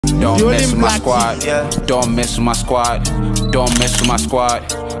Don't mess with my squad. Don't mess with my squad. Don't mess with my squad.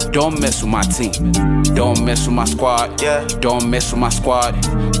 Don't mess with my team. Don't mess with my squad. Don't mess with my squad.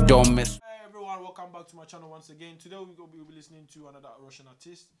 Don't mess. Hey everyone, welcome back to my channel once again. Today we'll be listening to another Russian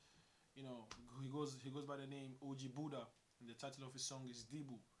artist. You know, he goes by the name Buda, and the title of his song is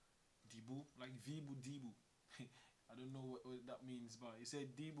Diibо. Diibo, like Vibu Diibо. I don't know what that means, but he said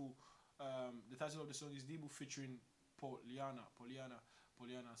Diibo. The title of the song is Diibo featuring Polyana.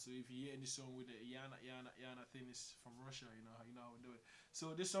 So if you hear any song with the Yana thing, is from Russia, you know how we do it.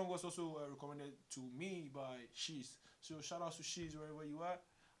 So this song was also recommended to me by She's. So shout out to She's wherever you are.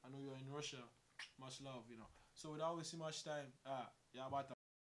 I know you're in Russia. Much love, you know. So without wasting much time, yeah, about that.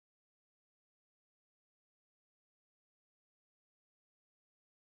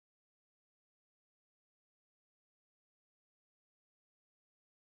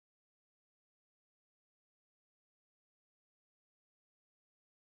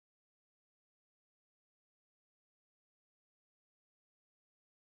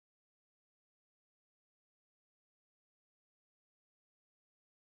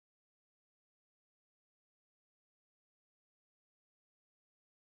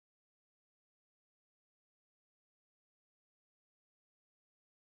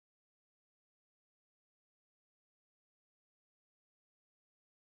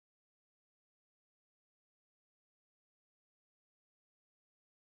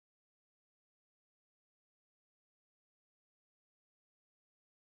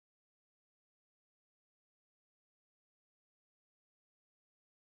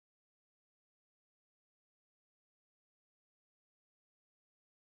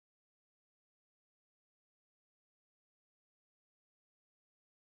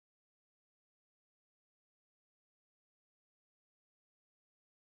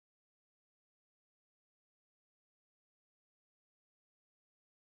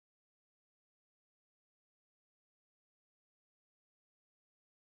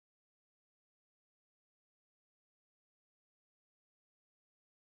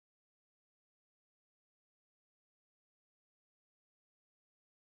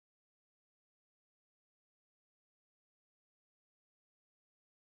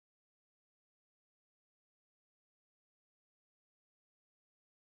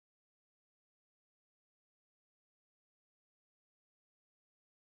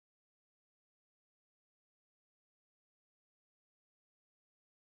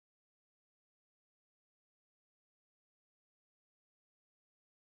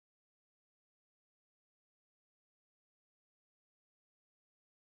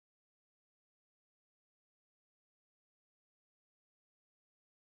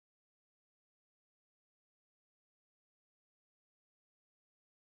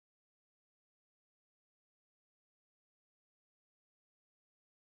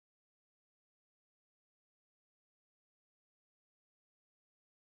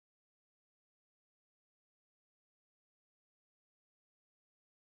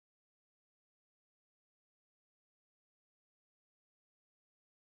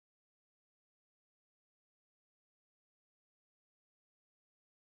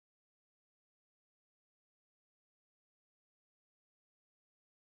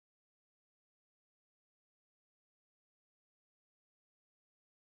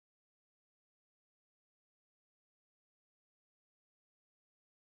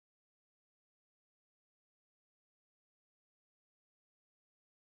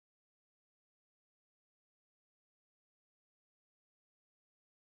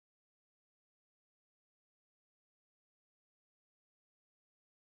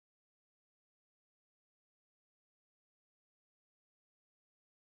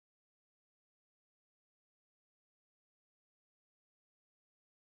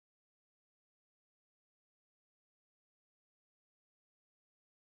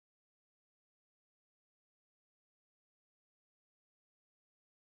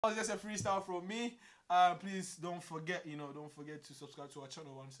 That was just a freestyle from me. Please don't forget to subscribe to our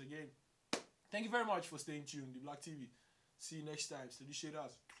channel once again. Thank you very much for staying tuned. The Black TV. See you next time. Steady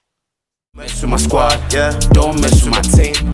shaders. Mess with my squad, don't mess with my team.